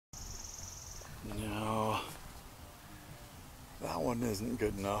No, that one isn't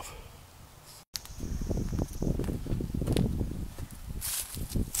good enough.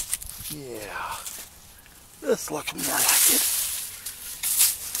 Yeah, this looks more like it.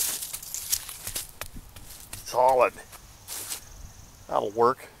 Solid. That'll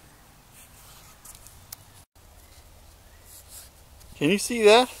work. Can you see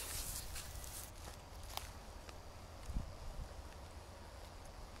that?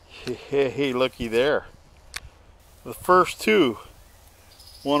 Hey, looky there. The first two.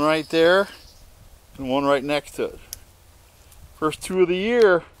 One right there and one right next to it. First two of the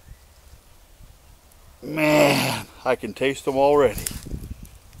year. Man, I can taste them already.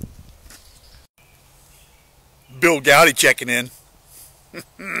 Bill Goudy checking in.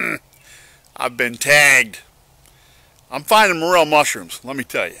 I've been tagged. I'm finding morel mushrooms, let me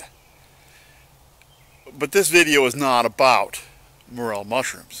tell you. But this video is not about morel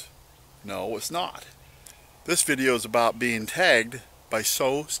mushrooms. No, it's not. This video is about being tagged by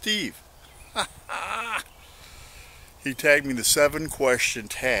Steve. He tagged me the 7-question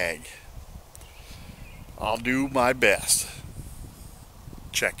tag. I'll do my best.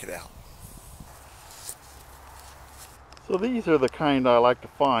 Check it out. So these are the kind I like to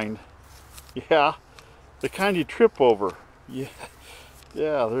find. Yeah, the kind you trip over. Yeah,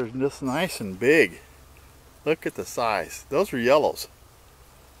 they're just nice and big. Look at the size. Those are yellows.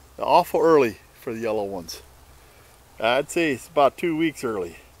 They're awful early for the yellow ones. I'd say it's about 2 weeks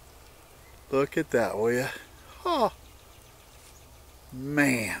early. Look at that, will ya? Oh,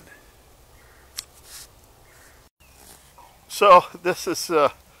 man. So this is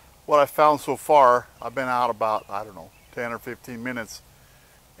what I found so far. I've been out about, I don't know, 10 or 15 minutes.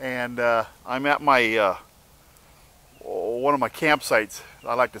 And I'm at my one of my campsites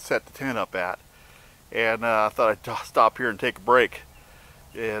I like to set the tent up at. And I thought I'd stop here and take a break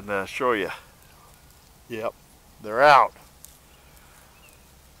and show you. Yep, they're out.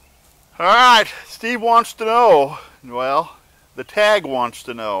 Alright, Steve wants to know, well, the tag wants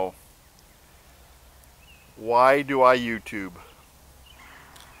to know, why do I YouTube?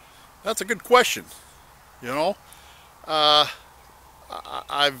 That's a good question, you know. My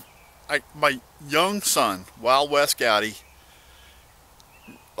young son, Wild West Goudy,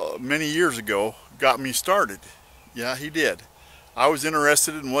 many years ago, got me started. Yeah, he did. I was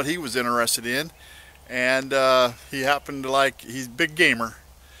interested in what he was interested in, and he happened to like, he's a big gamer.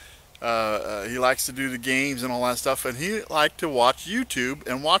 He likes to do the games and all that stuff, and he liked to watch YouTube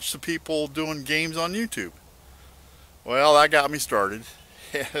and watch the people doing games on YouTube. Well, that got me started,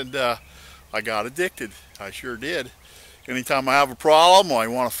 and I got addicted. I sure did. Anytime I have a problem or I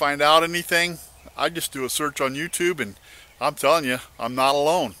want to find out anything, I just do a search on YouTube, and I'm telling you, I'm not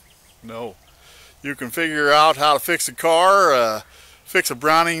alone. No. You can figure out how to fix a car, fix a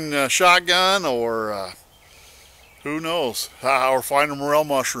Browning shotgun, or who knows, or find a morel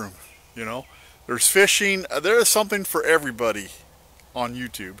mushroom. You know, there's fishing. There is something for everybody on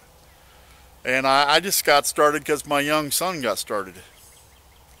YouTube. And I just got started because my young son got started.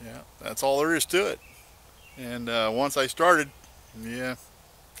 Yeah, that's all there is to it. And once I started, yeah,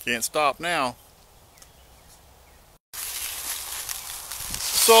 can't stop now.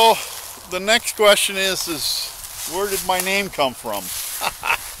 So the next question is where did my name come from?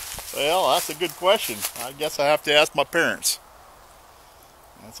 Well, that's a good question. I guess I have to ask my parents.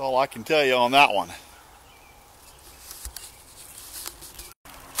 That's all I can tell you on that one.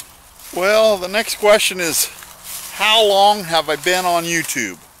 Well, the next question is, how long have I been on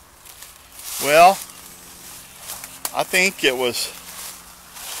YouTube? Well, I think it was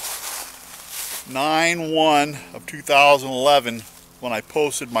 9/1/2011 when I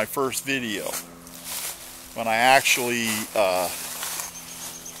posted my first video. When I actually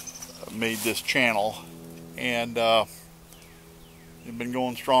made this channel, and it's been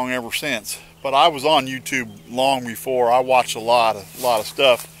going strong ever since. But I was on YouTube long before. I watched a lot of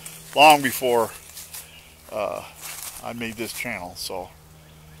stuff long before I made this channel. So,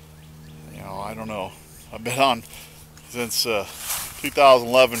 you know, I don't know. I've been on since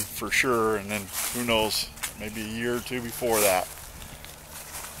 2011 for sure, and then who knows, maybe a year or two before that.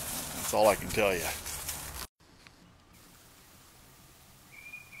 That's all I can tell you.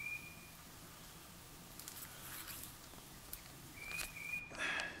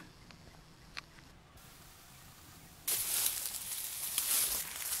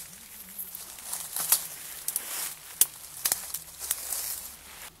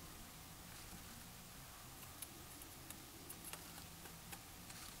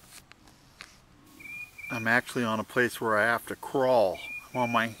 I'm actually on a place where I have to crawl. I'm on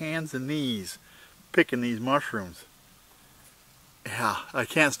my hands and knees picking these mushrooms. Yeah, I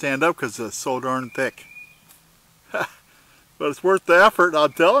can't stand up because it's so darn thick. But it's worth the effort,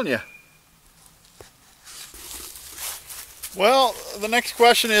 I'm telling you. Well, the next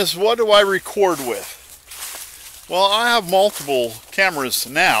question is, what do I record with? Well, I have multiple cameras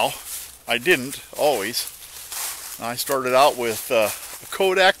now. I didn't always. I started out with a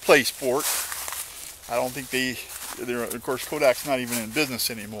Kodak PlaySport. I don't think of course, Kodak's not even in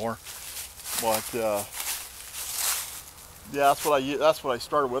business anymore. But yeah, that's what I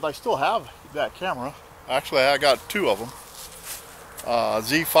started with. I still have that camera. Actually, I got two of them.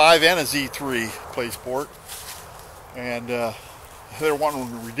 Z5 and a Z3 PlaySport, and they're wanting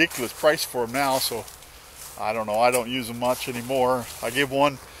a ridiculous price for them now, so I don't know, I don't use them much anymore. I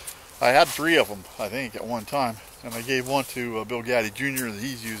had three of them, I think, at one time, and I gave one to Bill Goudy Jr. that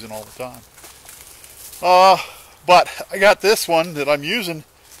he's using all the time. But I got this one that I'm using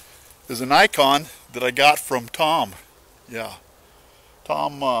is a Nikon that I got from Tom. Yeah,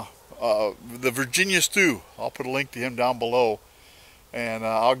 Tom, the Virginia Stew. I'll put a link to him down below. And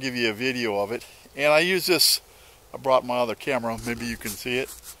I'll give you a video of it. And I use this, I brought my other camera, maybe you can see it.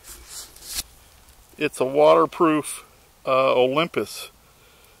 It's a waterproof Olympus,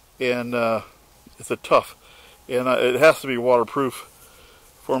 and it's a tough, and it has to be waterproof.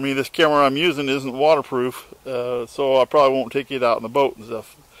 For me, this camera I'm using isn't waterproof, so I probably won't take it out in the boat and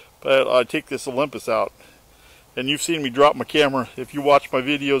stuff. But I take this Olympus out, and you've seen me drop my camera. If you watch my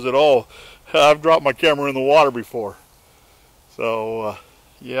videos at all, I've dropped my camera in the water before. So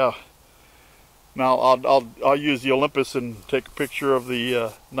yeah, now I'll use the Olympus and take a picture of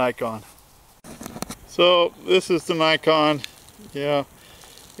the Nikon. So this is the Nikon, yeah,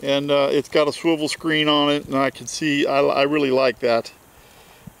 and it's got a swivel screen on it, and I can see I really like that.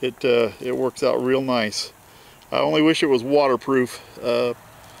 It works out real nice. I only wish it was waterproof. Yeah,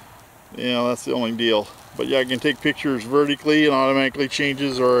 that's the only deal. But yeah, I can take pictures vertically and automatically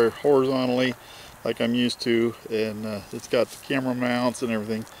changes, or horizontally, like I'm used to, and it's got the camera mounts and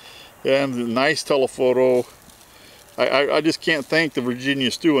everything, and the nice telephoto. I just can't thank the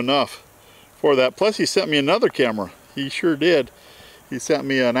Virginia Stew enough for that. Plus he sent me another camera. He sure did. He sent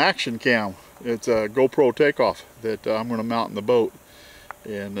me an action cam. It's a GoPro takeoff that I'm going to mount in the boat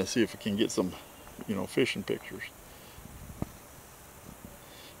and see if I can get some, you know, fishing pictures.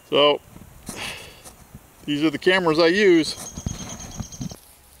 So these are the cameras I use.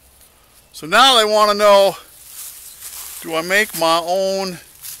 So now they want to know, do I make my own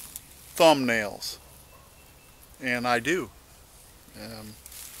thumbnails? And I do.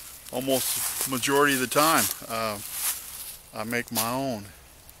 Almost majority of the time, I make my own.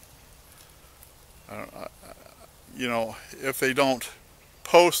 You know, if they don't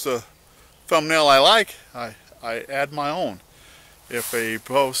post a thumbnail I like, I add my own. If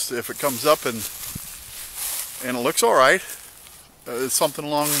it comes up and it looks all right, it's something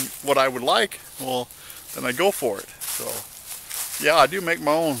along what I would like, well, then I go for it. So yeah, I do make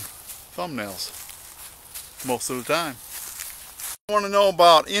my own thumbnails most of the time. I want to know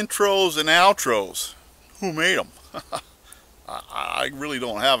about intros and outros. Who made them? I really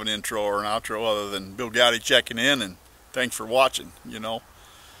don't have an intro or an outro other than Bill Goudy checking in and thanks for watching, you know.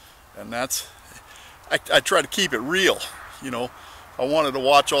 And that's, I try to keep it real, you know. I wanted to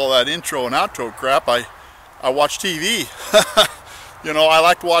watch all that intro and outro crap. I watch TV. You know, I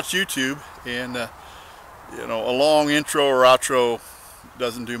like to watch YouTube, and you know, a long intro or outro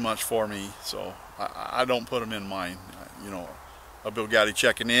doesn't do much for me, so I don't put them in mine. You know, a Bill Goudy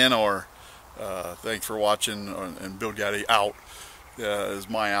checking in, or thanks for watching, and Bill Goudy out is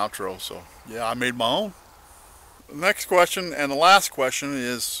my outro. So yeah, I made my own. The next question, and the last question,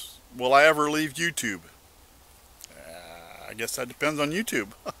 is, will I ever leave YouTube? I guess that depends on YouTube.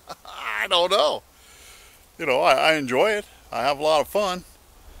 I don't know. You know, I enjoy it. I have a lot of fun.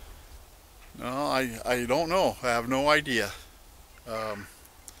 No, I don't know. I have no idea.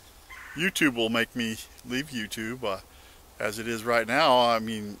 YouTube will make me leave YouTube. As it is right now, I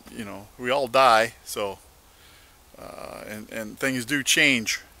mean, you know, we all die, so and things do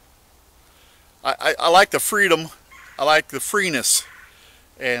change. I like the freedom. I like the freeness.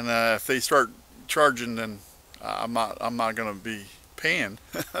 And if they start charging, then I'm not going to be paying.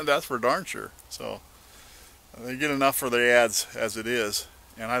 That's for darn sure. So they get enough for their ads as it is,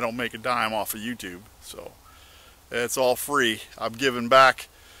 and I don't make a dime off of YouTube, so it's all free. I'm giving back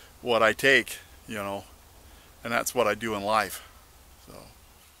what I take, you know, and that's what I do in life. So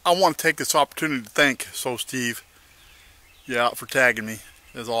I want to take this opportunity to thank Steve, yeah, for tagging me.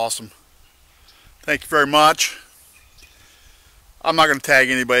 It was awesome. Thank you very much. I'm not going to tag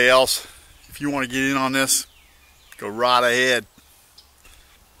anybody else. If you want to get in on this, go right ahead.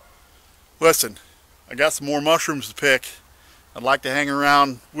 Listen, I got some more mushrooms to pick, I'd like to hang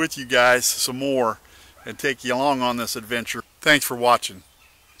around with you guys some more and take you along on this adventure. Thanks for watching.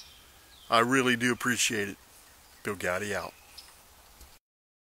 I really do appreciate it. Bill Goudy out.